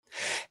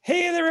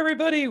Hey there,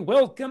 everybody.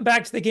 Welcome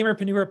back to the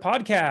Gamerpreneur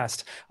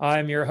podcast.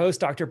 I'm your host,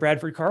 Dr.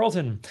 Bradford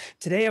Carlton.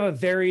 Today, I have a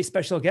very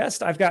special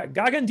guest. I've got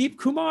Gagandeep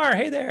Kumar.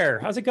 Hey there.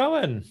 How's it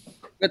going?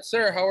 Good,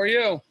 sir. How are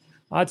you?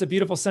 It's a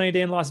beautiful sunny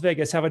day in Las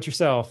Vegas. How about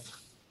yourself?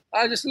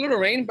 Just a little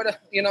rain, but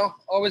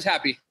always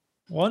happy.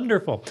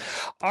 Wonderful.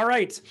 All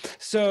right.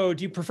 So,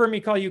 do you prefer me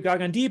to call you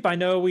Gagandeep? I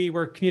know we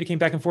were communicating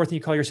back and forth, and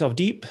you call yourself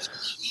Deep.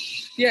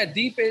 Yeah,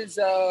 Deep is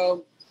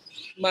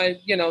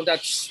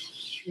that's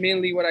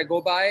mainly what I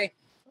go by.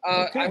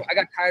 Okay. I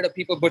got tired of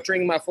people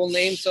butchering my full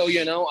name, so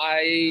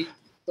I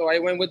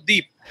went with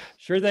Deep.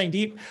 Sure thing,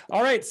 Deep.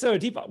 All right. So,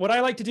 Deep, what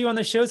I like to do on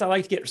this show is I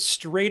like to get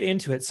straight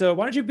into it. So,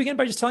 why don't you begin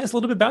by just telling us a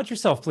little bit about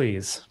yourself,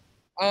 please?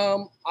 I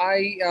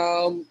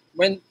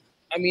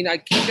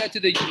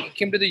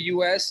came to the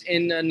U.S.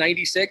 in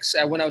 '96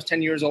 when I was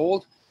 10 years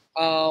old.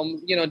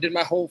 Did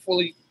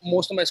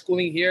most of my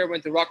schooling here.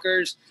 Went to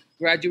Rutgers,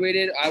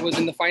 graduated. I was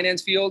in the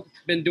finance field.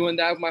 Been doing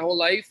that my whole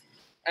life,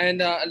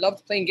 and I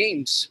loved playing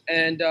games.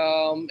 And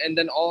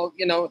then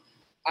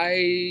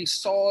I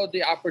saw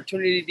the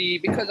opportunity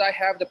because I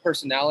have the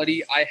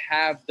personality. I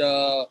have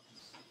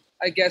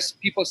I guess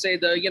people say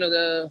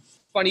the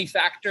funny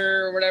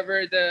factor or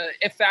whatever, the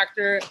if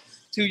factor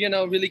to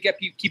really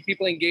keep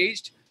people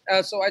engaged.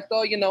 So I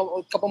thought,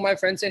 a couple of my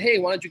friends said, hey,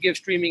 why don't you give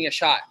streaming a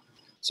shot?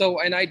 So,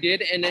 and I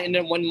did. And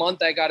in 1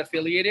 month I got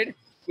affiliated,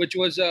 which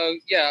was,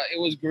 it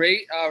was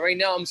great. Right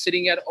now I'm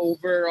sitting at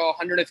over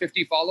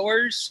 150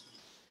 followers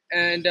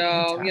and,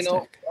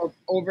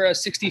 over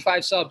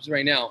 65 subs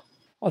right now.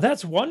 Oh,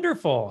 that's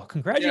wonderful.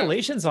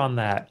 Congratulations on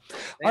that.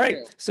 All right.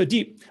 So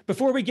Deep,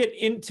 before we get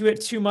into it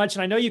too much,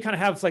 and I know you kind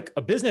of have like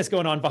a business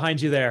going on behind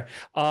you there.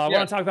 I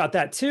want to talk about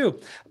that too.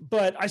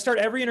 But I start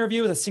every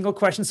interview with a single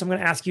question. So I'm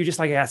going to ask you just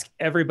like I ask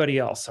everybody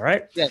else. All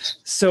right. Yes.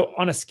 So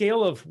on a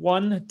scale of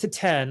 1 to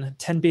 10,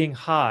 10 being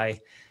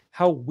high,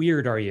 how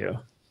weird are you?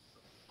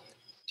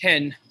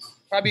 10,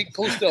 probably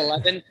close to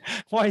 11.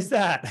 Why is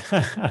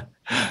that?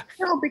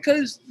 No,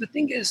 because the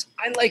thing is,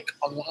 I like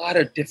a lot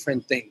of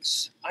different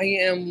things. I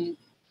am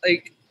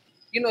like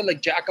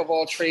jack of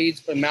all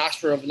trades, but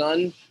master of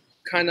none,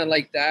 kind of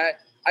like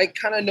that. I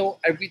kind of know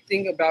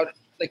everything about,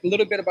 like a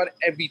little bit about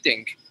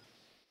everything.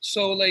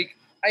 So like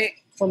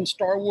from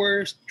Star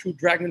Wars to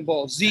Dragon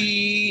Ball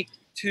Z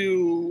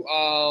to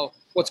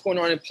what's going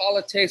on in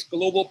politics,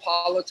 global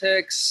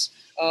politics,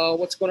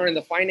 what's going on in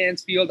the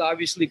finance field,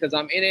 obviously, because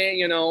I'm in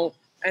it,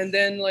 and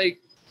then like,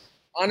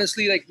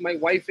 honestly, like my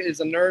wife is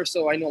a nurse,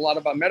 so I know a lot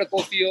about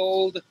medical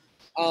field.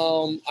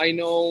 I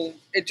know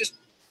it just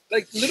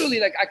like literally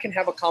like I can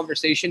have a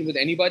conversation with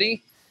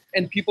anybody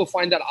and people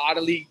find that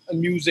oddly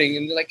amusing.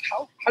 And they're like,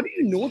 how do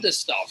you know this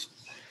stuff?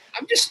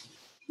 I'm just,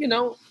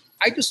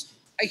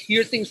 I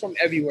hear things from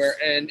everywhere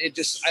and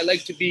I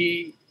like to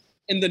be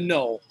in the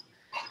know.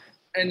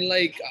 And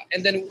like,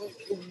 and then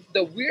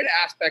the weird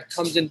aspect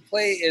comes in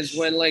play is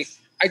when like,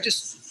 I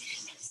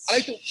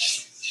like to,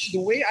 the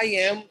way I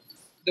am,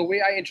 the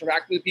way I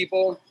interact with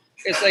people,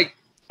 it's like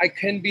I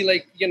can be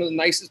like, the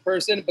nicest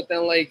person, but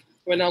then like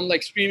when I'm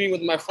like streaming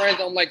with my friends,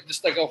 I'm like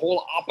just like a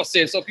whole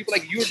opposite. So people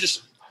like you're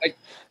just like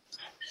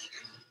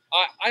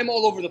I'm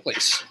all over the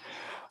place.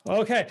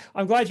 Okay.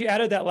 I'm glad you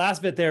added that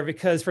last bit there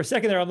because for a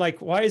second there, I'm like,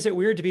 why is it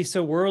weird to be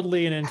so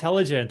worldly and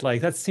intelligent?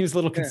 Like that seems a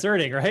little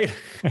concerning, right?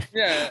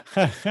 Yeah.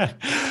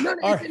 Not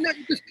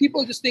because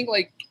people just think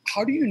like,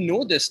 how do you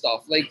know this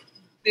stuff? Like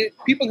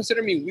people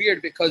consider me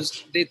weird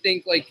because they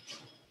think like,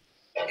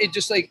 it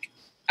just like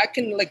I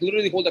can like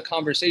literally hold a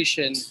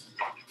conversation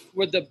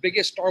with the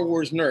biggest Star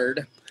Wars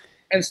nerd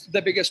and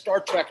the biggest Star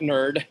Trek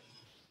nerd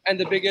and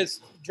the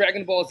biggest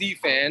Dragon Ball Z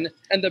fan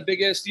and the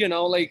biggest,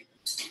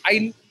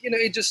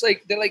 it just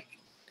like they're like,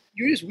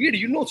 you're just weird.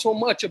 You know so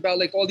much about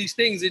like all these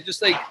things. It's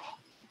just like,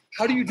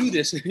 how do you do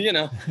this?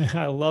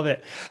 I love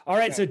it. All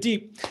right. So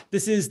Deep,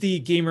 this is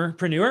the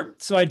Gamerpreneur.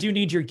 So I do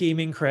need your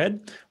gaming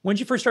cred. When did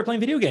you first start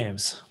playing video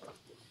games?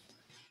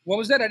 What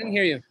was that? I didn't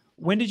hear you.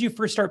 When did you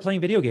first start playing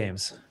video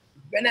games?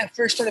 When I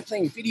first started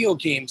playing video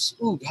games,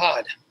 oh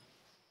God.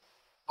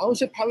 I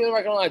was probably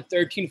like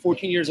 13,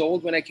 14 years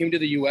old when I came to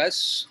the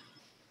US.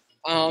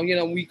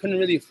 We couldn't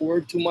really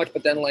afford too much,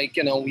 but then like,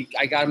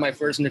 I got my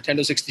first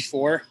Nintendo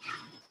 64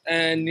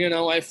 and,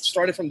 I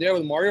started from there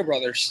with Mario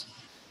Brothers.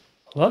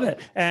 Love it.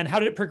 And how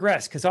did it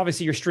progress? Because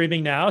obviously you're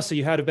streaming now, so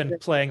you had to have been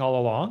playing all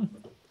along.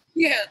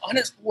 Yeah,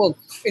 well,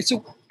 it's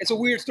a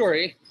weird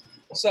story.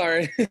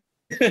 Sorry.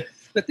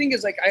 The thing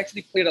is, like, I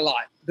actually played a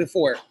lot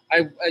before.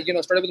 I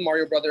started with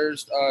Mario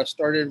Brothers.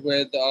 Started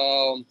with,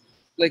 I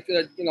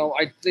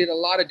played a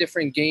lot of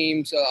different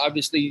games.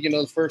 Obviously,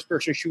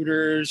 first-person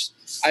shooters.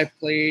 I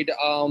played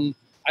a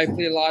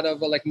lot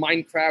of like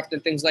Minecraft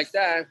and things like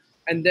that.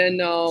 And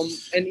then,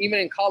 and even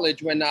in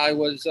college, when I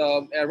was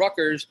at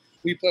Rutgers,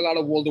 we played a lot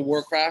of World of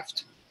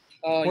Warcraft.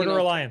 Border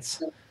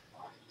Alliance.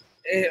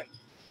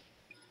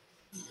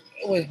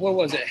 What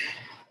was it?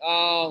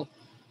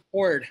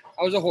 Horde.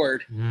 I was a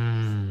horde.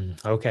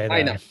 Okay. Then.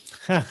 I know.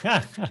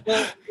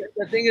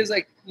 The thing is,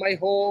 like, my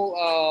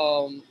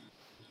whole,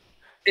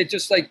 it's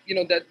just like,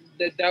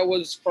 that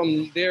was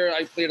from there.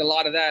 I played a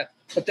lot of that.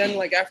 But then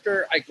like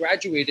after I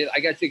graduated,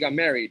 I actually got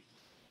married.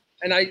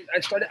 And I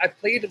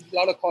played a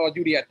lot of Call of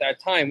Duty at that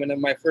time when in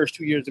my first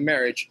 2 years of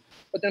marriage.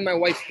 But then my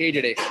wife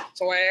hated it.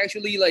 So I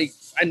actually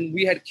and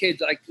we had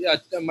kids, like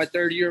my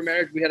third year of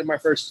marriage, we had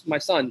my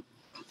son.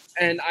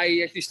 And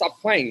I actually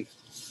stopped playing.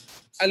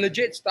 I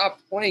legit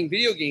stopped playing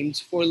video games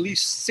for at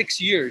least 6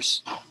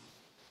 years.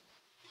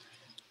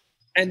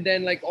 And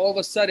then like all of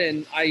a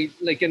sudden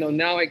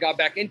now I got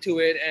back into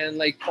it, and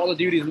like Call of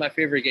Duty is my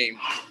favorite game.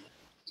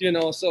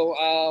 So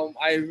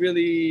I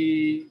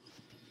really,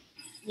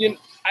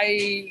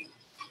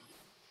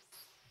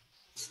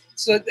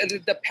 so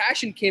the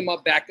passion came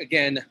up back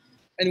again.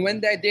 And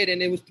when that did,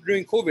 and it was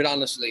during COVID,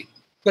 honestly,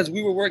 because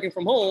we were working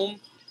from home,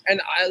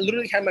 and I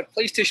literally had my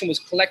PlayStation was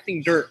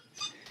collecting dirt.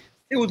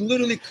 It was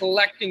literally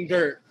collecting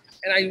dirt.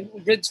 And I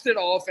rinsed it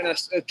off, and I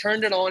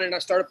turned it on, and I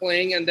started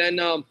playing. And then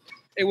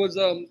it was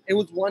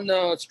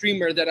one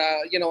streamer that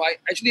I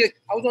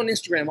was on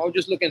Instagram. I was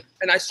just looking,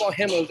 and I saw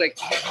him. I was like,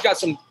 he got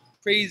some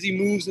crazy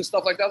moves and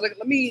stuff like that. I was like,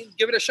 let me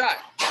give it a shot.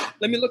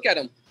 Let me look at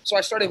him. So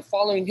I started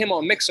following him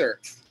on Mixer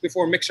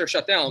before Mixer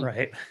shut down.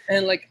 Right.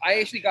 And like I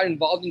actually got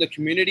involved in the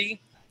community,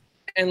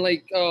 and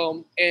a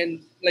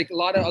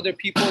lot of other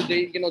people,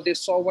 they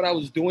saw what I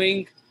was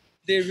doing.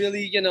 They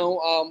really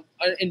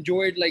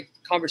enjoyed like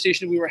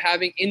conversation we were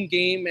having in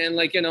game, and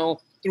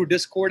through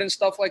Discord and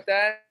stuff like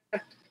that.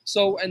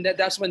 So and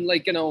that's when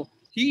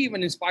he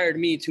even inspired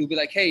me to be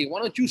like, hey, why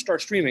don't you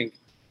start streaming?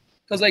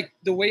 Because like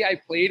the way I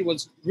played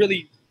was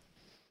really,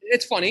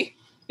 it's funny.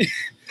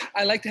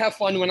 I like to have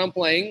fun when I'm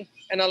playing,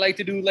 and I like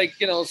to do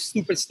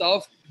stupid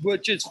stuff,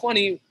 which is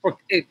funny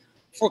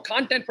for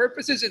content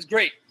purposes. It's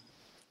great.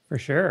 For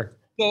sure.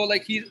 So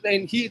like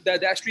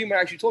that streamer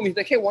actually told me, he's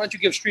like, hey, why don't you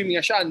give streaming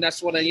a shot? And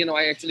that's when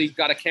I actually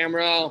got a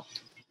camera,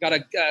 got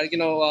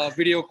a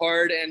video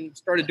card, and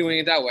started doing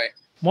it that way.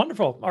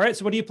 Wonderful. All right.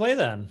 So what do you play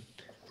then?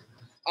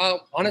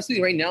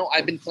 Honestly, right now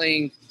I've been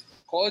playing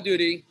Call of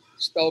Duty,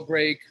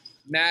 Spellbreak,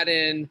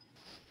 Madden,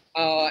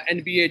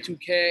 NBA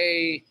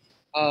 2K,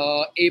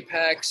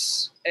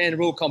 Apex, and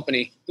Rogue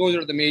Company. Those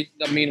are the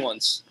main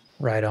ones.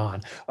 Right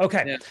on.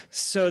 Okay. Yeah.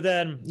 So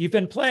then you've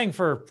been playing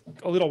for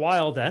a little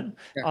while then.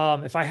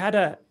 Yeah. If I had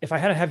to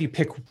have you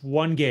pick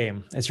one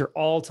game as your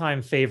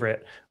all-time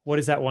favorite, what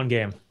is that one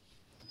game?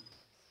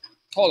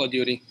 Call of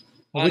Duty.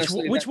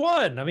 Honestly, which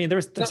one? I mean,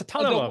 there's a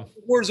ton of them.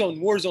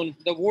 Warzone,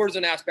 the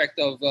Warzone aspect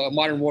of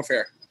Modern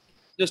Warfare.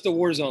 Just the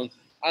Warzone.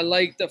 I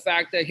like the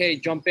fact that, hey,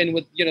 jump in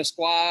with,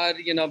 squad,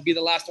 be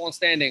the last one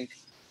standing.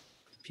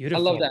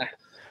 Beautiful. I love that.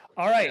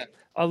 All right. Yeah.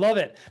 I love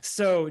it.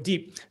 So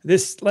Deep,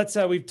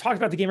 we've talked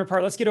about the gamer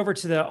part. Let's get over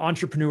to the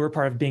entrepreneur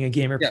part of being a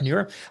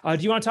gamerpreneur. Yes.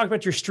 Do you want to talk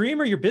about your stream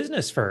or your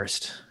business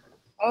first?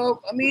 I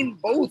mean,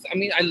 both. I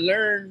mean, I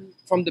learned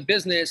from the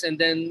business, and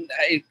then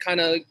it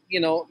kind of,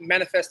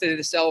 manifested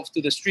itself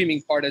to the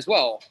streaming part as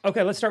well.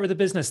 Okay, let's start with the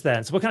business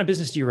then. So what kind of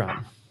business do you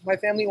run? My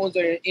family owns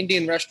an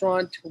Indian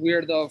restaurant.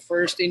 We're the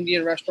first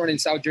Indian restaurant in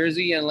South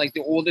Jersey, and like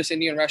the oldest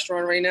Indian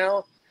restaurant right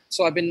now.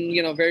 So I've been,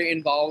 very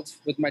involved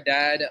with my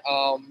dad,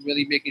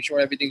 really making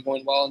sure everything's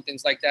going well and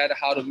things like that,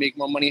 how to make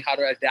more money, how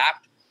to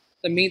adapt.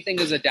 The main thing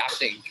is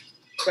adapting,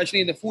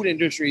 especially in the food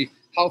industry,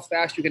 how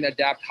fast you can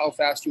adapt, how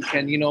fast you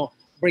can,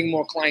 bring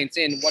more clients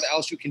in, what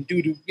else you can do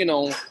to,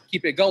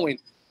 keep it going.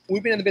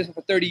 We've been in the business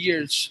for 30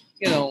 years,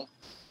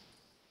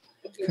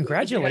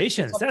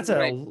 Congratulations. That's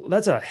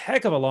a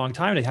heck of a long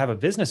time to have a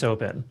business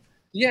open.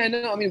 Yeah,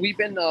 no, I mean, we've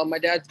been, my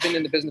dad's been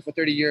in the business for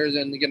 30 years,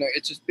 and,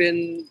 it's just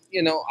been,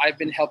 I've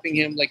been helping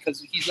him,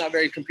 because he's not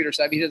very computer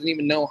savvy. He doesn't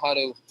even know how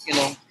to,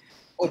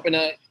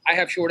 I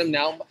have showed him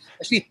now,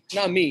 actually,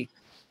 not me.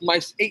 My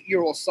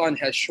 8-year-old son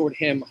has showed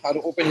him how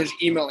to open his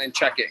email and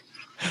check it.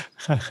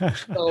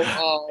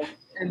 So,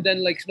 and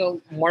then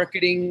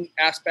marketing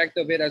aspect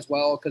of it as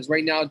well, because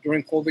right now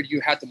during COVID,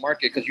 you had to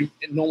market because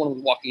no one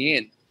was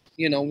walking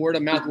in. Word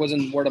of mouth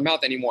wasn't word of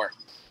mouth anymore.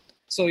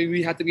 So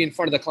we had to be in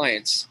front of the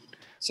clients.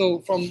 So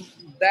from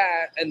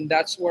that, and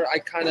that's where I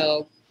kind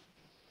of,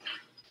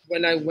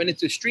 when I went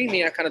into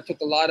streaming, I kind of took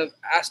a lot of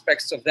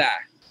aspects of that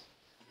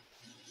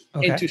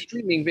into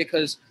streaming,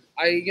 because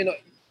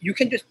you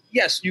can just,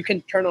 yes, you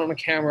can turn on a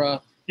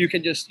camera, you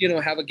can just,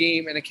 have a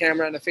game and a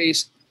camera and a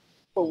face,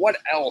 but what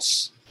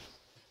else?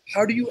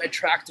 How do you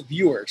attract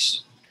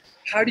viewers?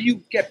 How do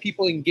you get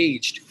people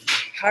engaged?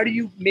 How do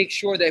you make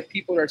sure that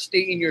people are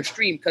staying in your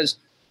stream? Because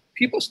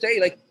people stay,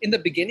 in the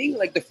beginning,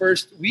 the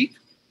first week,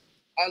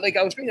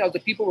 I was streaming out, the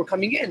people were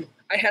coming in.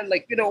 I had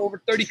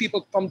over 30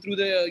 people come through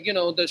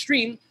the, the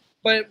stream,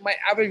 but my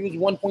average was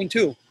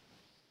 1.2.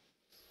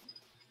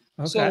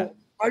 Okay. So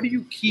how do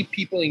you keep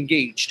people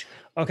engaged?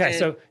 Okay,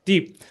 so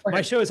Deep,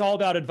 my show is all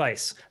about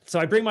advice. So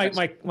I bring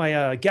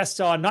my guests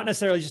on, not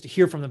necessarily just to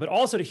hear from them, but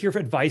also to hear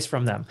advice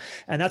from them.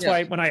 And that's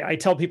why when I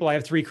tell people I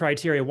have 3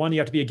 criteria: 1, you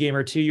have to be a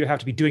gamer; 2, you have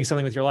to be doing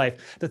something with your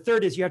life; the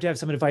third is you have to have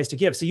some advice to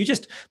give. So you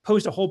just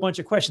posed a whole bunch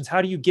of questions.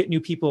 How do you get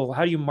new people?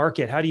 How do you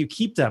market? How do you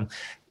keep them?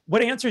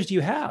 What answers do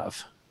you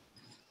have?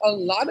 A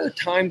lot of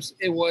times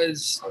it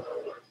was,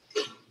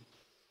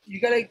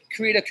 you got to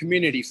create a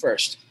community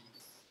first.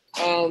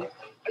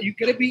 You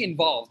got to be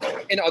involved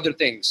in other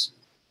things.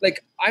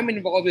 like I'm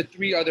involved with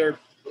 3 other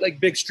like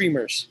big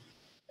streamers,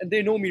 and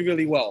they know me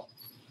really well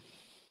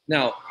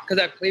now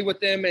because I play with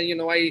them, and you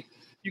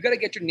got to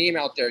get your name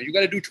out there. You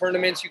got to do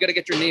tournaments. You got to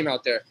get your name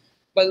out there.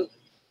 But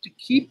to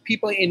keep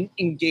people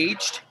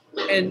engaged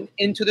and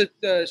into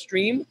the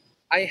stream,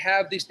 I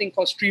have this thing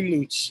called Stream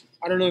Loots.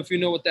 I don't know if you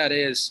know what that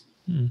is.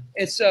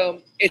 It's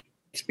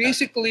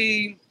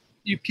basically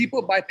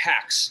people buy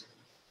packs,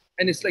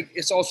 and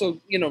it's also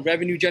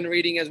revenue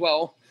generating as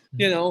well.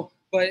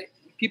 But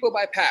people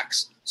buy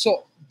packs,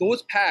 so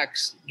those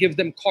packs give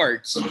them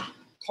cards.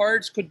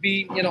 Cards could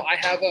be,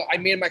 I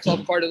made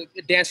myself a card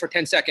to dance for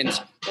 10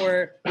 seconds,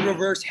 or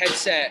reverse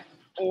headset,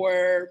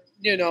 or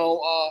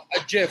a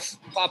GIF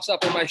pops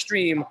up in my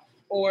stream,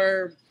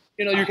 or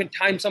you can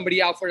time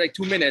somebody out for like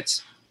 2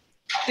 minutes.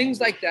 Things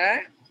like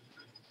that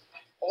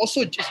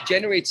also just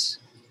generates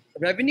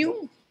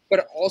revenue, but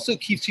it also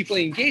keeps people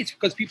engaged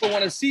because people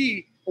want to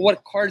see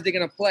what cards they're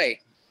going to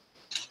play,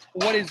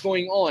 what is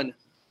going on.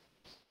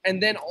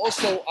 And then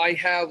also I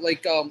have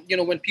like,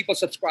 when people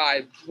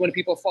subscribe, when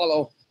people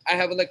follow, I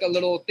have like a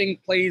little thing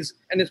plays,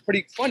 and it's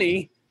pretty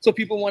funny. So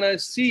people want to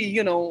see,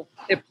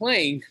 it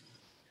playing.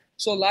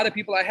 So a lot of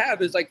people I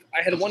have is like,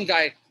 I had one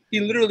guy, he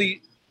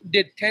literally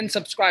did 10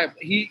 subscribe.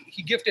 He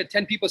gifted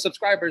 10 people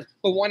subscribers,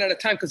 but one at a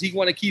time because he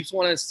keeps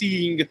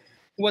seeing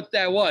what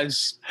that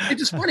was. It's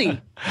just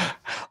funny.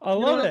 I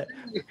love it.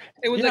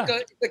 It was like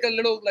a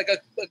little like a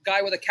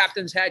guy with a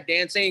captain's hat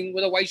dancing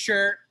with a white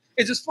shirt.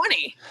 It's just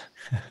funny.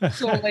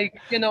 So like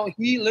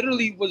he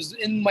literally was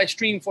in my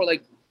stream for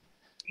like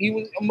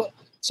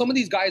some of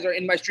these guys are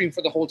in my stream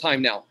for the whole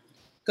time now,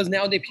 because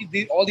now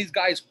all these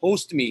guys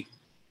host me.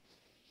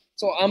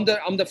 So I'm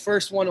the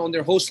first one on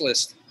their host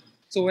list.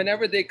 So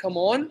whenever they come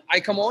on,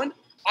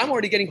 I'm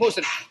already getting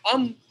hosted.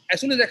 As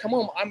soon as I come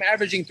home, I'm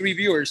averaging 3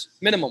 viewers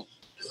minimum.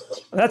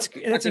 That's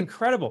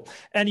incredible.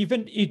 And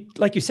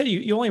like you said,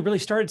 you only really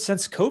started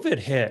since COVID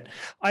hit.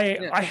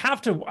 I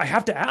have to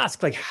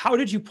ask, like, how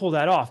did you pull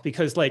that off?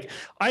 Because like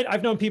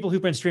I've known people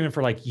who've been streaming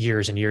for like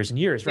years and years and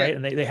years, right?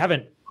 And they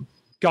haven't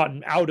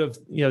gotten out of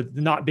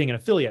not being an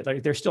affiliate.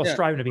 Like they're still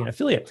striving to be an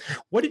affiliate.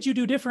 What did you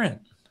do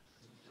different?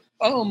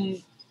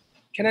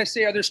 Can I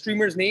say other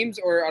streamers' names,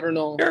 or I don't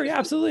know? Sure, yeah,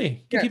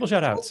 absolutely. Give people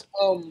shout outs.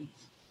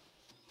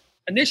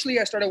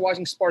 Initially, I started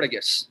watching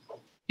Spartacus.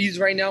 He's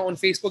right now on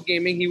Facebook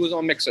Gaming. He was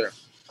on Mixer.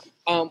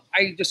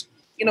 I just,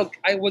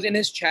 I was in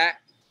his chat,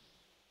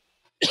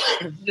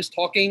 just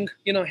talking,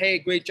 hey,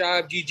 great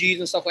job, GGs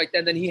and stuff like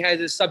that. Then he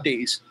has his sub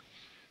days.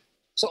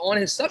 So on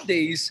his sub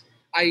days,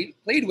 I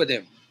played with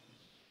him.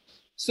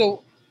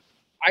 So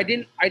I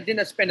didn't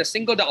spend a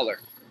single dollar.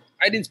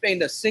 I didn't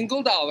spend a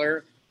single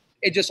dollar.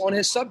 It just on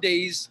his sub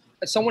days,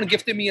 someone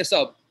gifted me a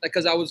sub, like,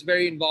 because I was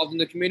very involved in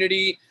the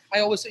community.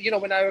 I always,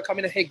 when I would come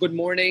in, hey, good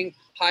morning,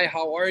 hi,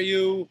 how are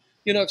you?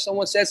 If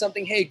someone says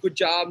something, hey, good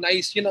job,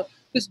 nice,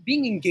 just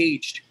being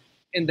engaged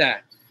in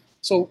that.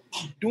 So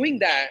doing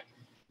that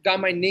got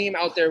my name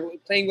out there,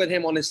 playing with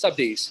him on his sub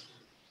days.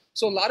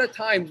 So a lot of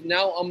times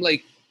now I'm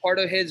like part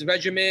of his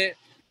regiment.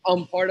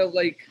 I'm part of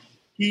like,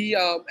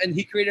 and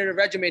he created a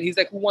regiment. He's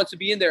like, who wants to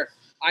be in there?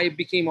 I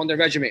became on the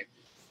regiment.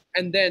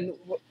 And then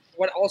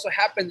what also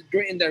happens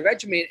during the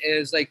regiment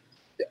is like,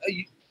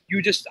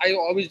 I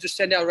always just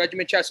send out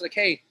regiment chats like,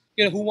 hey,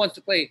 who wants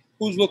to play?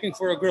 Who's looking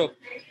for a group?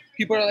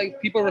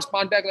 People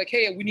respond back like,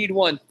 hey, we need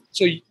one.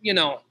 So,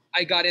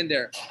 I got in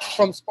there.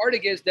 From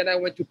Spartacus, then I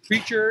went to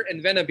Preacher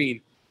and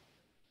Venabine.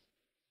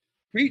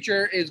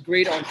 Preacher is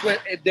great on Twitch.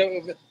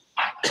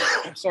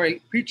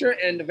 Preacher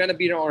and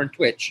Venabine are on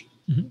Twitch.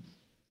 Mm-hmm.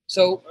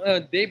 So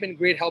they've been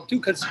great help too,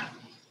 because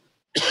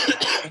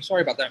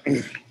sorry about that.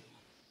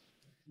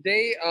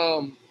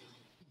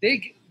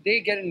 They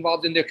get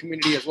involved in their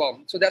community as well.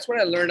 So that's what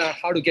I learned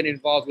how to get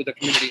involved with the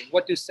community,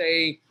 what to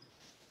say,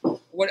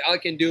 what I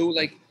can do,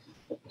 like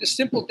just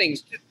simple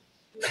things.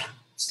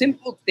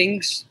 Simple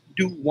things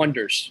do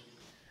wonders.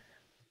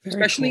 Very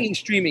especially cool. In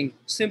streaming,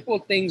 simple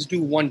things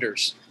do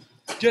wonders.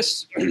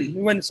 Just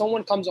when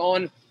someone comes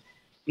on and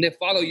they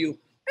follow you,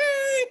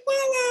 hey,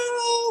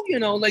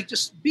 follow, like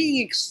just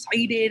being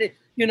excited,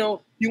 you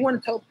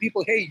want to tell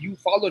people, hey, you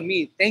followed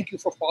me. Thank you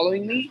for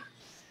following me.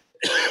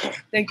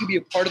 Thank you, be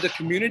a part of the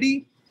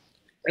community.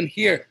 And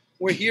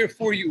we're here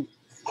for you.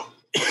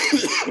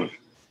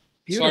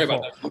 Beautiful. Sorry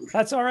about that.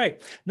 That's all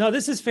right. No,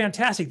 this is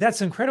fantastic.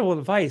 That's incredible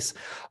advice.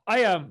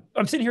 I'm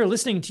sitting here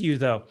listening to you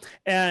though,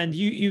 and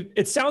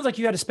it sounds like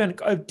you had to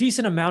spend a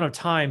decent amount of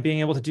time being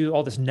able to do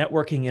all this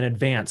networking in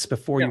advance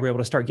before you were able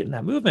to start getting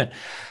that movement.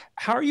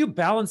 How are you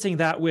balancing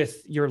that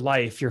with your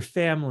life, your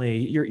family,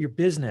 your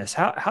business?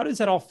 How does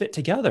that all fit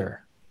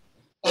together?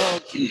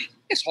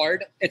 It's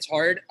hard. It's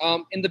hard.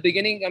 In the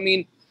beginning, I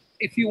mean,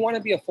 if you want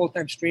to be a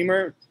full-time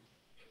streamer,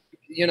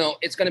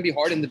 it's going to be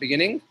hard in the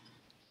beginning.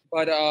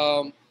 But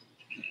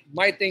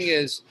my thing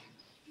is,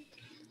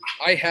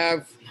 I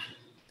have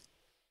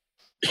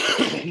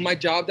my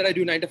job that I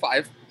do 9 to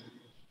 5.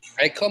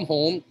 I come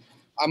home.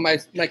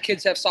 My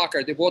kids have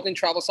soccer. They're both in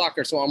travel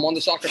soccer. So I'm on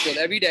the soccer field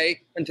every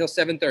day until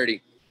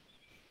 7:30.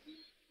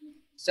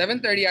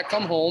 7:30, I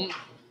come home,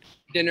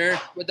 dinner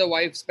with the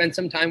wife, spend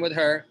some time with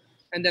her.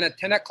 And then at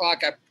 10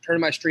 o'clock, I turn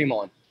my stream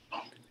on.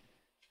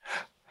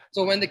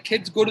 So when the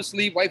kids go to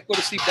sleep, wife go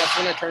to sleep, that's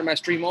when I turn my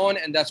stream on,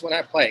 and that's when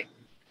I play.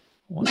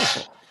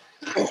 Wonderful.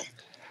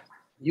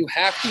 You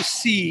have to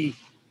see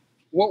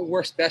what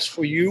works best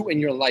for you in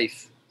your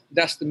life.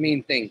 That's the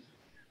main thing.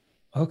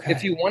 Okay.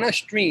 If you want to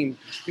stream,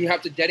 you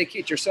have to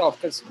dedicate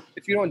yourself, because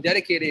if you don't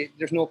dedicate it,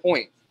 there's no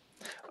point.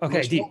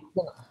 Okay,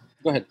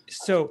 go ahead.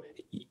 So,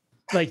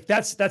 like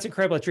that's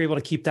incredible that you're able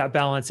to keep that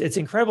balance. It's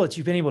incredible that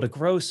you've been able to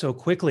grow so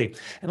quickly.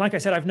 And like I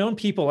said, I've known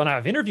people and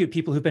I've interviewed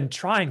people who've been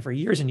trying for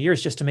years and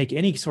years just to make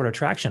any sort of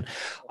traction.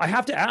 I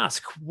have to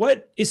ask,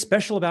 what is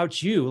special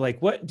about you?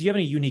 Like, what do you have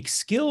any unique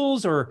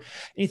skills or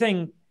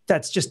anything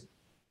that's just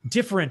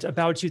different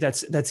about you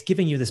that's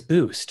giving you this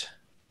boost?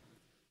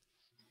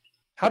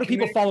 How do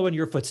people follow in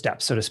your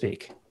footsteps, so to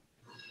speak?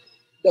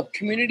 The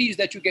communities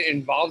that you get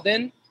involved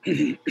in,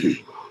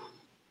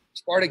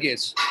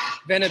 Spartacus,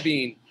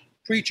 Venabine,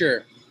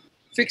 Preacher,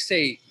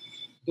 Fixate,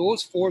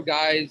 those 4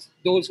 guys,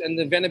 and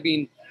the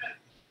Venabine,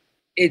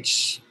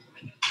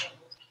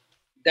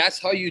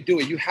 that's how you do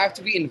it. You have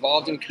to be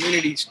involved in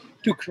communities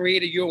to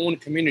create your own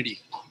community.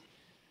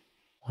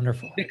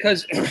 Wonderful.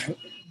 Because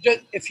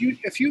just if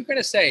you're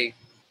gonna say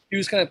you're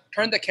just gonna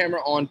turn the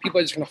camera on, people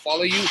are just gonna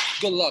follow you,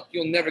 good luck.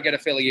 You'll never get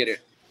affiliated.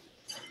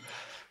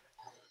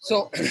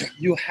 So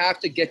you have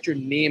to get your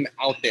name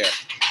out there.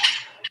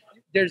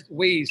 There's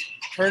ways.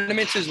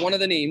 Tournaments is one of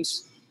the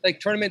names.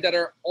 Like tournaments that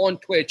are on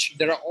Twitch,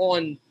 that are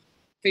on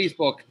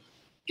Facebook,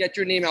 get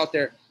your name out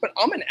there. But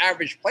I'm an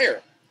average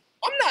player.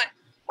 I'm not,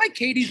 my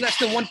KD's less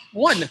than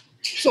one.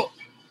 So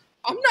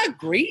I'm not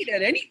great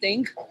at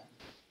anything,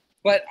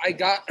 but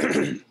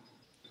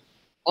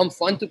I'm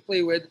fun to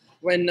play with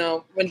when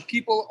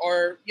people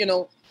are,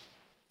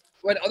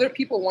 when other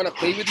people want to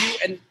play with you.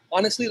 And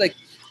honestly, like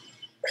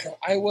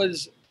I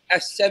was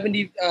at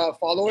 70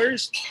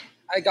 followers.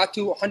 I got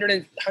to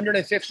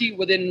 150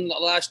 within the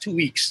last 2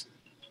 weeks.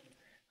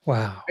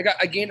 Wow.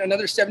 I gained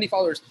another 70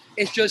 followers.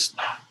 It's just,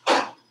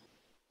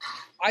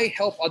 I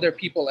help other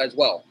people as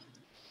well.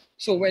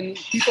 So when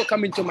people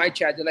come into my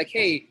chat, they're like,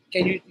 hey,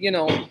 can you,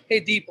 hey,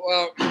 Deep,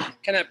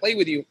 can I play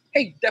with you?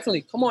 Hey,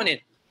 definitely, come on in.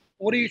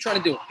 What are you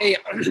trying to do? Hey,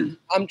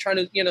 I'm trying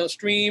to,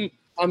 stream.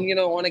 I'm,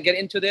 want to get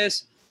into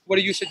this. What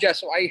do you suggest?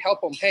 So I help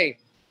them. Hey,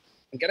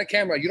 get a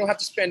camera. You don't have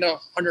to spend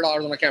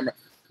 $100 on a camera.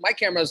 My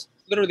camera is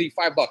literally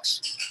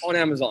 $5 on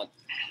Amazon.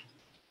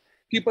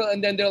 People,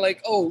 and then they're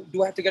like, oh,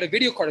 do I have to get a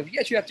video card?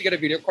 Yes, you have to get a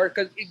video card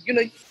because,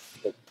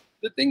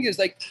 the thing is,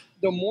 like,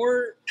 the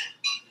more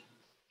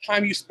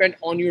time you spend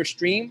on your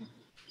stream,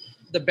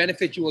 the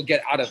benefit you will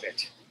get out of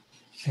it.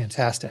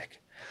 Fantastic.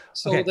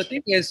 So okay. The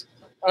thing is,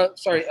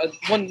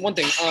 one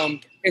thing,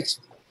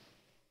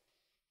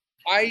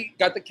 I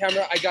got the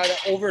camera, I got an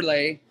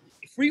overlay,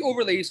 free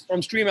overlays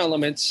from Stream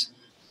Elements.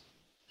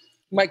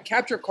 My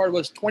capture card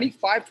was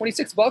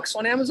 $26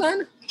 on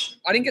Amazon.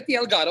 I didn't get the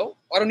Elgato.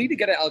 I don't need to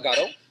get an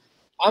Elgato.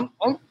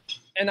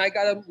 And I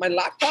got my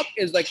laptop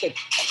is like the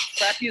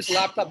crappiest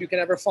laptop you can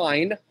ever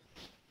find.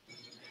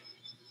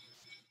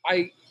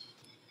 You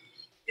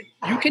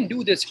can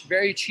do this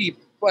very cheap,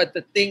 but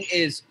the thing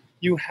is,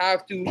 you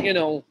have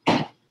to,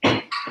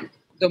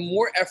 the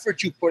more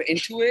effort you put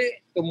into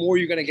it, the more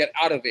you're going to get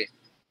out of it.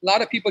 A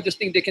lot of people just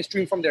think they can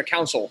stream from their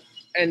console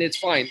and it's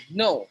fine.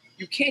 No,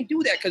 you can't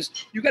do that because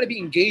you got to be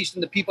engaged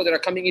in the people that are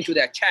coming into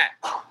that chat.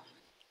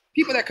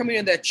 People that are coming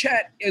in that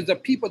chat is the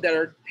people that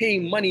are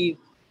paying money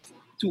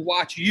to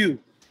watch you.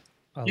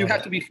 You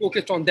have to be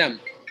focused on them.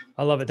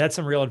 I love it. That's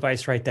some real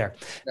advice right there.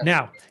 Yeah.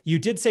 Now, you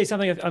did say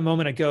something a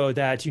moment ago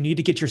that you need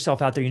to get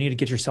yourself out there. You need to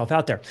get yourself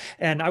out there.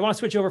 And I want to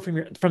switch over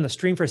from the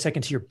stream for a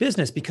second to your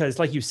business because,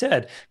 like you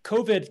said,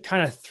 COVID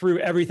kind of threw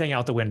everything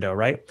out the window,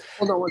 right?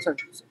 Hold on one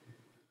second.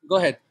 Go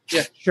ahead.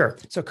 Yeah. Sure.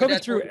 So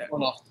COVID threw...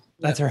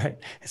 That's all right.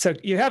 So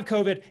you have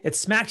COVID, it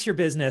smacks your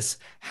business.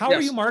 How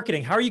are you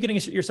marketing? How are you getting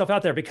yourself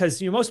out there?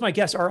 Because most of my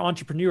guests are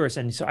entrepreneurs.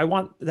 And so I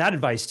want that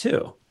advice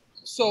too.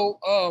 So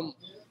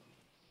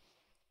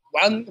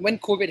when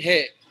COVID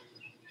hit,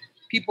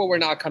 people were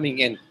not coming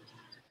in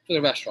to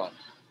the restaurant.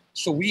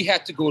 So we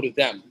had to go to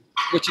them,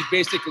 which is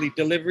basically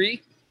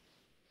delivery.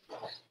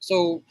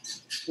 So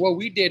what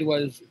we did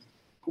was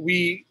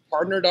we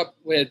partnered up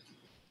with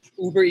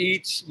Uber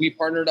Eats. We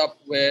partnered up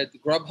with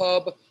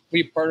Grubhub.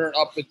 We partnered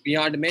up with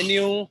Beyond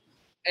Menu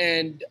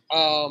and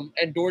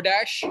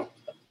DoorDash.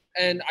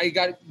 And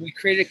we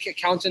created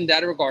accounts in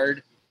that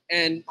regard.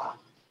 And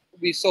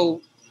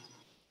so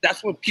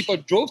that's what people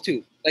drove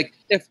to. Like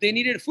if they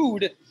needed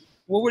food,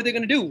 what were they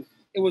going to do?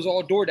 It was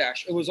all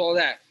DoorDash. It was all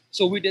that.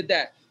 So we did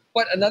that.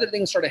 But another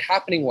thing that started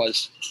happening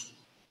was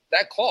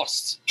that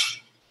costs.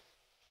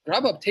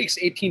 Grubhub takes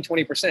 18,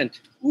 20%.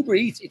 Uber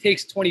Eats, it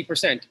takes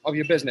 20% of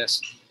your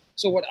business.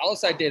 So what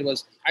else I did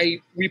was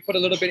we put a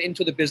little bit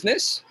into the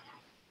business.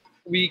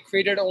 We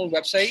created our own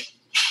website.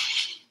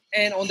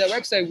 And on that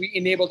website, we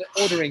enabled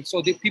ordering.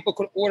 So that people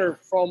could order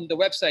from the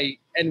website.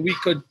 And we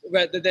could,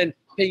 rather than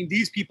paying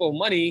these people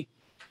money,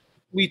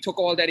 we took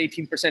all that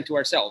 18% to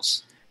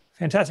ourselves.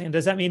 Fantastic. And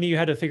does that mean that you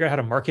had to figure out how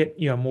to market,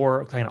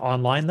 more kind of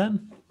online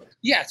then?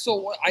 Yeah,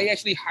 so I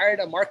actually hired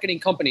a marketing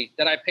company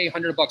that I pay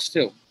 $100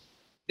 to.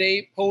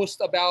 They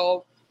post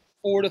about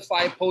 4 to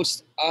 5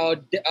 posts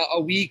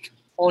a week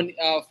on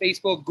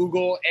Facebook,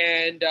 Google,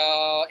 and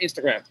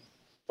Instagram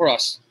for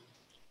us.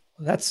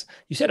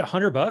 You said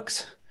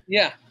 $100?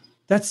 Yeah.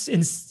 That's in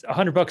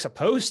 $100 a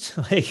post.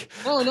 Like,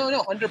 no,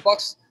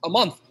 $100 a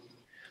month.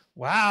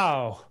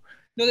 Wow.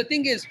 No, the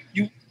thing is,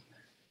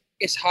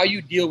 it's how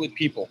you deal with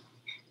people.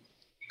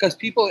 Because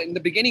people in the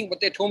beginning,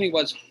 what they told me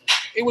was,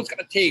 it was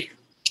gonna take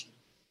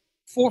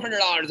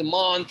 $400 a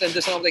month and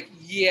this, and I was like,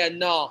 yeah,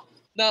 no,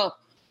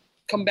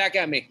 come back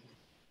at me.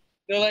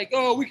 They're like,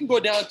 oh, we can go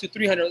down to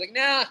 300. I was like,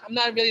 nah, I'm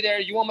not really there.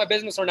 You want my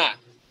business or not?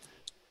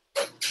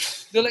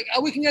 They're like,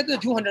 oh, we can get to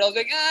 200. I was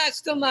like, it's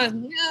still not,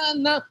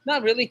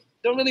 not really.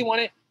 Don't really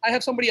want it. I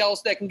have somebody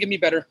else that can give me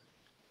better.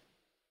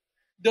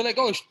 They're like,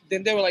 oh,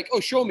 then they were like, oh,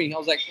 show me. I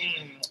was like,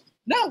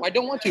 no, I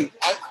don't want to.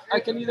 I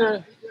can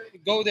either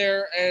go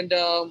there and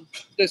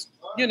just,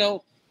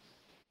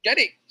 get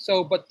it.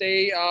 So, but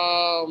they're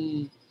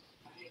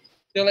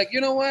like,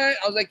 you know what? I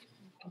was like,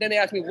 then they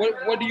asked me,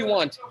 what do you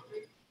want?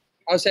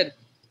 I said,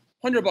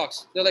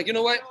 $100. They're like, you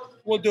know what?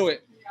 We'll do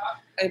it.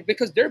 And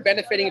because they're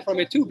benefiting from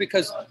it too,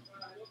 because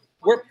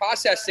we're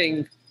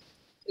processing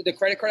the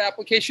credit card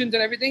applications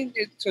and everything.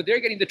 So they're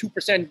getting the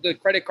 2%, the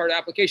credit card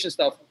application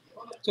stuff.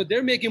 So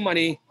they're making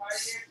money.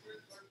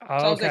 So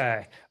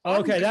okay.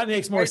 Okay. That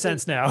makes more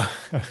sense now.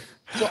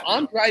 So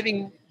I'm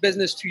driving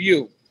business to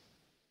you.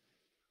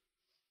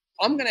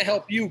 I'm going to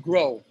help you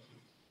grow.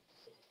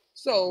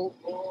 So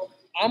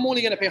I'm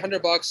only going to pay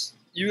 $100.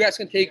 You guys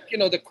can take,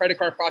 the credit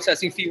card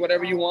processing fee,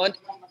 whatever you want.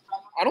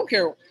 I don't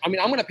care. I mean,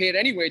 I'm going to pay it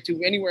anyway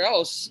to anywhere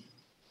else.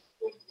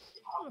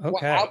 Okay.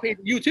 Well, I'll pay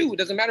you too. It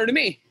doesn't matter to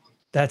me.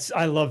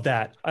 I love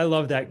that. I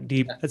love that,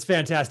 Deep. That's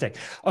fantastic.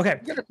 Okay.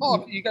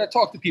 You gotta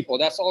talk to people.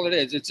 That's all it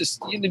is. It's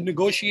just,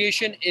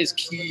 negotiation is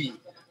key.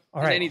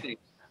 All right. Anything.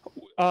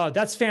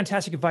 That's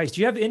fantastic advice. Do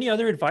you have any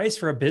other advice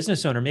for a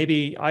business owner?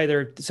 Maybe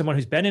either someone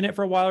who's been in it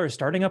for a while or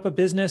starting up a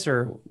business,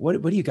 or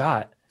what do you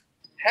got?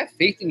 Have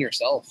faith in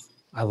yourself.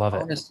 I love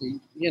it.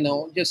 Honestly,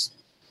 just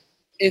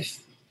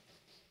if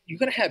you're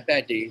going to have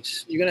bad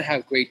days, you're going to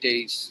have great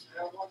days.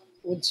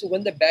 So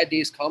when the bad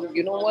days come,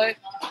 you know what?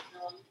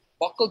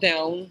 Buckle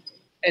down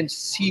and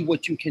see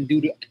what you can do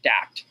to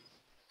adapt.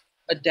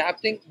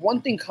 Adapting,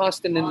 one thing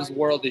constant in this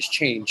world is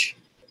change.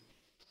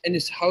 And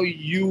it's how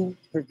you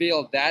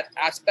prevail that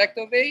aspect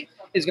of it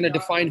is going to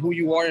define who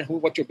you are and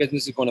what your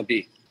business is going to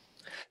be.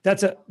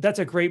 That's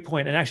a great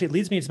point. And actually it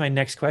leads me to my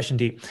next question,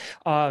 Deep.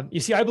 You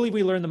see, I believe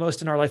we learn the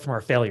most in our life from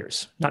our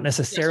failures, not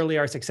necessarily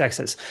our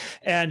successes.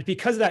 And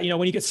because of that,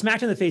 when you get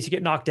smacked in the face, you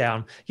get knocked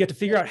down, you have to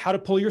figure out how to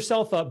pull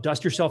yourself up,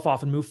 dust yourself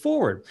off, and move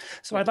forward.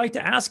 So I'd like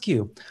to ask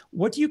you,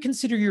 what do you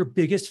consider your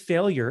biggest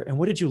failure and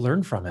what did you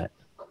learn from it?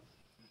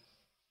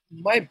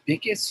 My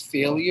biggest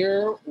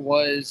failure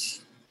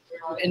was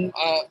in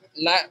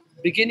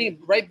beginning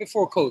right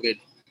before COVID,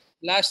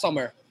 last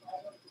summer.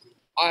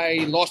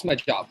 I lost my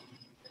job.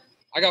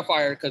 I got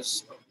fired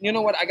because, you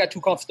know what? I got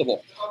too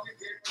comfortable.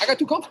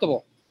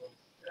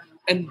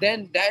 And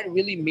then that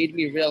really made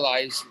me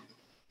realize,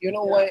 you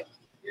know what?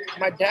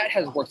 My dad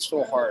has worked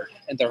so hard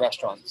in the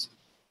restaurants.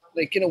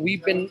 Like,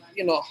 we've been,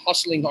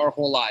 hustling our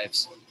whole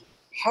lives.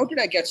 How did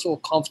I get so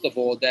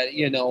comfortable that,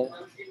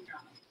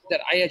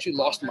 that I actually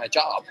lost my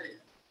job?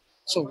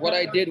 So what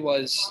I did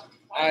was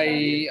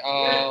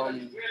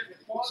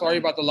sorry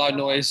about the loud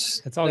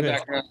noise. It's all in the good.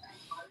 Background.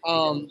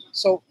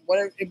 So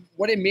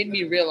what it made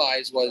me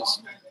realize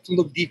was to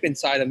look deep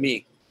inside of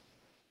me,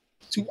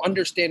 to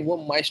understand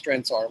what my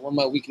strengths are, what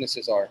my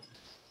weaknesses are.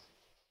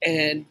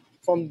 And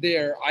from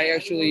there,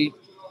 I'm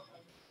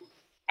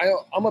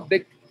a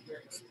big,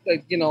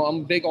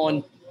 I'm big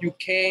on, you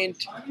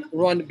can't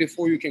run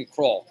before you can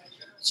crawl.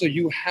 So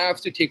you have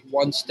to take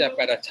one step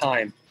at a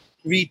time,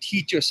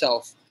 reteach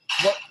yourself.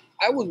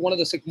 I was one of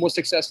the most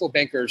successful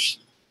bankers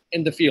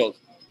in the field.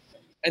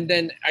 And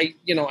then I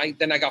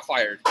got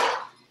fired.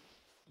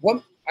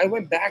 I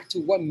went back to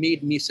what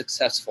made me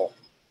successful.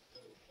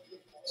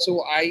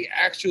 So I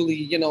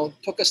actually,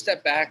 took a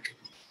step back,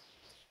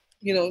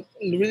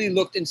 really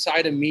looked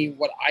inside of me,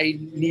 what I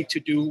need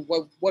to do,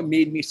 what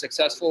made me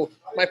successful,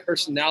 my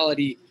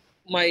personality,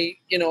 my,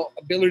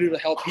 ability to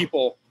help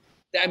people,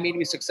 that made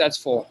me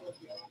successful.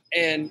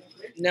 And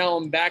now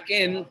I'm back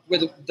in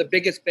with the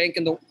biggest bank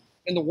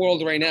in the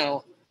world right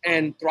now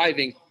and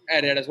thriving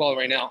at it as well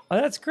right now. Oh,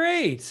 that's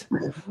great.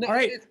 All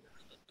right.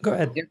 Go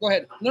ahead. Yeah, go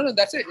ahead. No,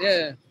 that's it.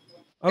 Yeah.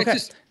 Okay.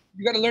 It's just,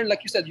 you got to learn,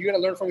 like you said, you got to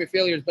learn from your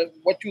failures. But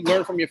what you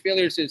learn from your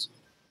failures is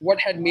what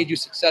had made you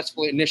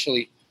successful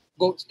initially.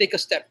 Go take a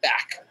step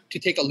back to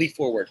take a leap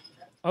forward.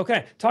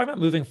 Okay. Talking about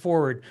moving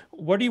forward,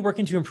 what are you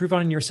working to improve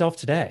on in yourself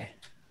today?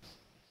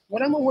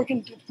 What I'm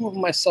working to improve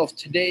myself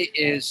today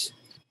is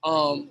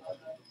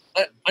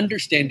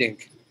understanding.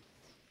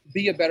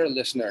 Be a better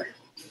listener.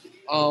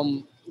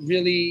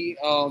 Really,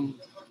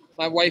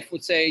 my wife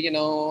would say,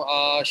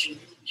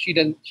 she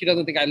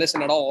doesn't think I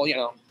listen at all,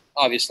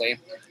 obviously,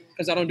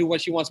 because I don't do what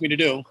she wants me to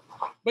do.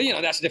 But,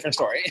 that's a different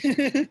story.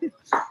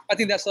 I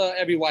think that's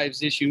every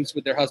wife's issues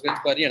with their husbands.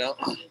 But,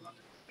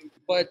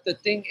 But the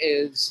thing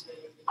is,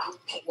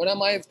 what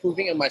am I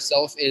improving in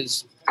myself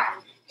is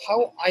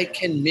how I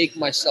can make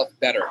myself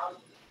better.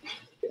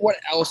 What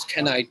else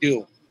can I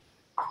do?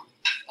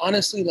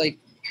 Honestly, like,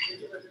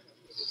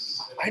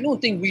 I don't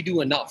think we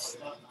do enough.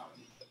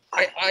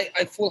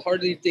 I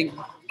full-heartedly think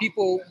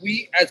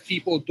we as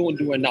people don't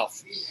do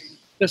enough.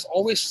 There's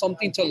always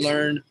something to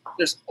learn.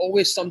 There's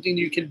always something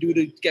you can do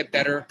to get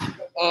better.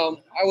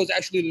 I was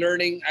actually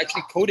learning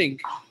coding.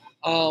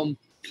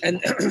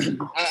 And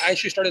I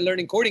actually started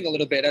learning coding a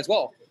little bit as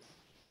well.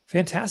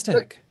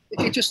 Fantastic.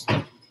 But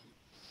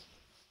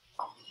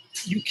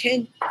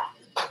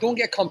don't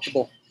get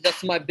comfortable.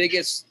 That's my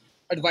biggest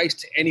advice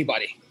to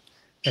anybody.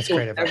 That's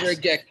great advice. Don't ever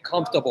get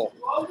comfortable.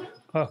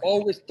 Okay.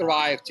 Always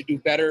thrive to do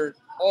better.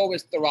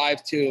 Always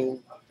thrive to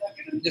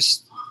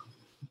just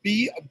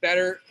be a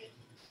better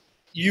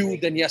you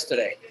than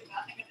yesterday.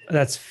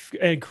 That's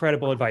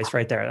incredible advice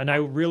right there. And I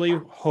really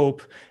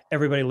hope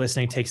everybody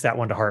listening takes that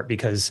one to heart,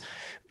 because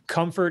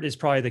comfort is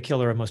probably the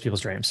killer of most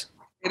people's dreams.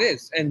 It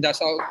is. And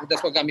that's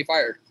what got me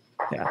fired.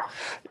 Yeah.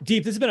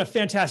 Deep, this has been a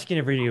fantastic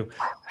interview.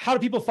 How do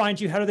people find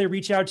you? How do they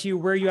reach out to you?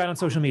 Where are you at on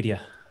social media?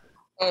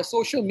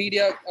 Social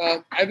media,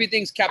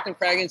 everything's Captain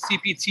Kragan,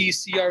 CPT,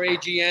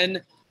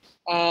 CRAGN.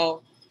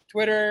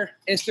 Twitter,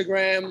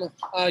 Instagram,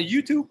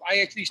 YouTube. I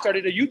actually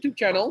started a YouTube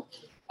channel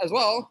as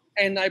well,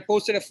 and I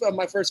posted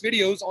my first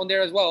videos on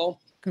there as well.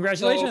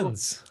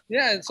 Congratulations!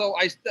 And so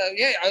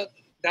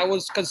that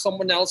was because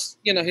someone else,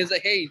 he's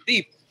like, "Hey,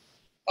 Deep,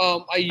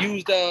 I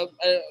used a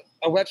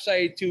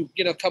website to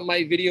cut my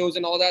videos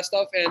and all that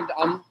stuff, and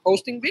I'm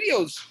posting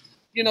videos.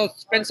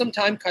 Spend some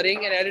time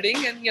cutting and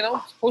editing, and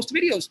post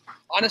videos.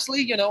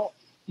 Honestly,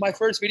 my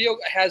first video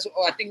has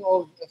I think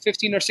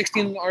 15 or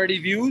 16 already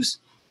views.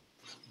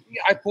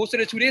 I posted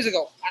it 2 days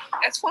ago.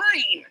 That's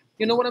fine.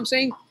 You know what I'm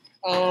saying?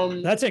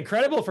 That's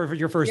incredible for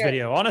your first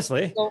video,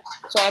 honestly. So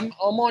I'm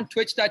on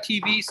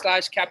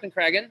twitch.tv/Captain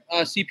Kragan,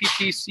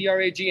 CPT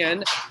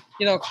CRAGN.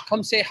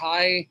 Come say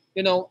hi.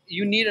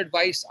 You need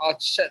advice. I'll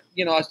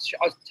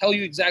tell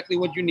you exactly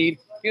what you need.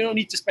 You don't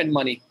need to spend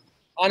money.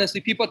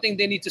 Honestly, people think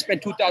they need to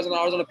spend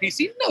 $2,000 on a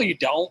PC. No, you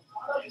don't.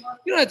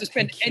 You don't have to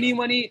spend any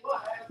money.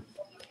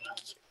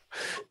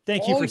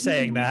 Thank you for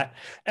saying that.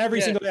 Every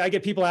single day I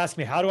get people ask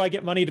me, how do I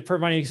get money to put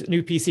my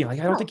new PC? I'm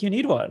like, I don't think you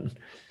need one.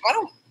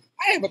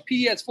 I have a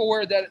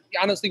PS4 that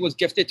honestly was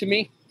gifted to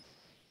me.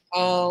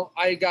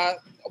 I got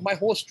my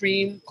whole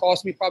stream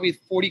cost me probably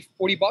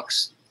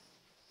 $40.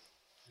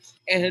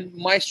 And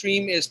my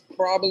stream is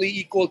probably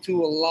equal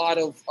to a lot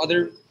of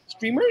other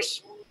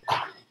streamers.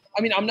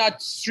 I mean, I'm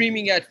not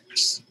streaming at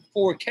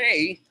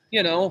 4K,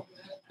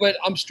 but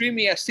I'm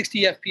streaming at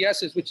 60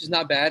 FPS, which is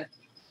not bad.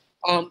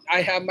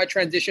 I have my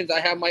transitions.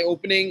 I have my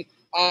opening.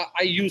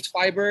 I use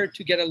Fiverr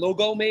to get a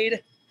logo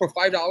made for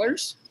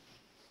 $5.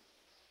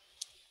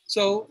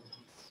 So,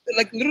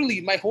 like,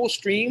 literally, my whole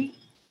stream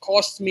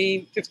costs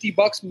me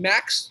 $50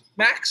 max.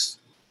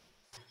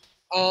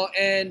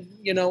 And,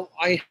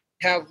 I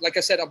have, like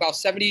I said, about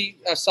 70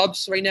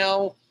 subs right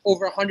now,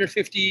 over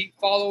 150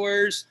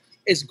 followers.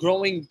 It's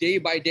growing day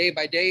by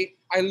day.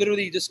 I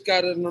literally just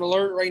got an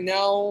alert right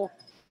now.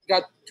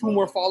 Got 2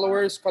 more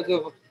followers because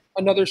of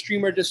another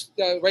streamer just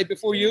right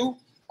before you.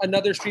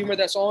 Another streamer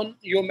that's on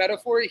Your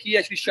Metaphor. He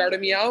actually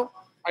shouted me out.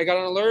 I got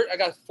an alert. I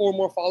got 4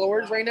 more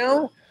followers right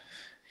now.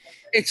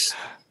 It's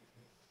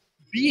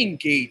be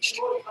engaged.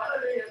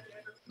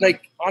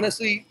 Like,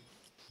 honestly,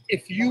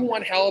 if you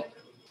want help,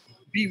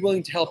 be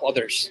willing to help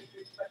others.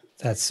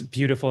 That's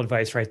beautiful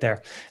advice right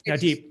there. Now,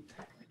 Deep,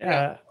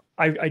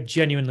 I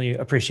genuinely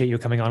appreciate you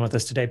coming on with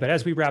us today. But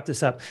as we wrap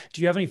this up,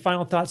 do you have any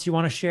final thoughts you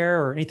want to share,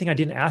 or anything I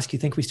didn't ask you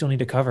think we still need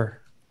to cover?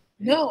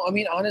 No, I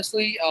mean,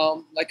 honestly,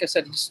 like I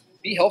said, just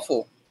be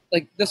helpful.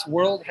 Like, this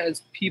world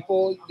has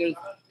people, there's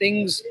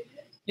things,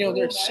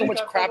 there's so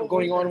much crap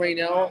going on right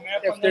now.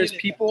 If there's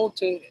people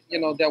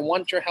that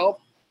want your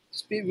help,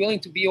 just be willing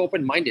to be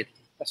open-minded.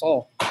 That's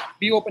all.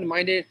 Be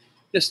open-minded.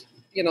 Just,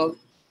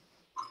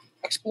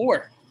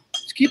 explore.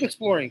 Just keep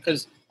exploring,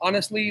 because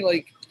honestly,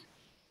 like,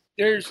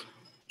 there's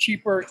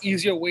cheaper,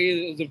 easier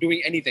ways of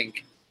doing anything.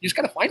 You just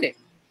got to find it.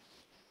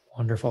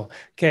 Wonderful.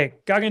 Okay.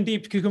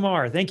 Gagandeep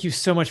Kumar, thank you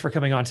so much for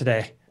coming on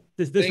today.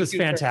 This was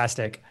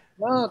fantastic. Sir.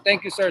 Well,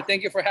 thank you, sir.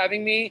 Thank you for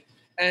having me.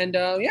 And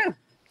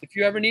if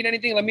you ever need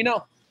anything, let me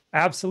know.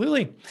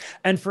 Absolutely.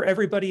 And for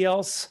everybody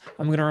else,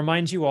 I'm going to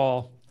remind you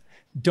all,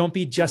 don't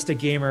be just a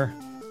gamer,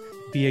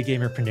 be a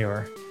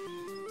gamerpreneur.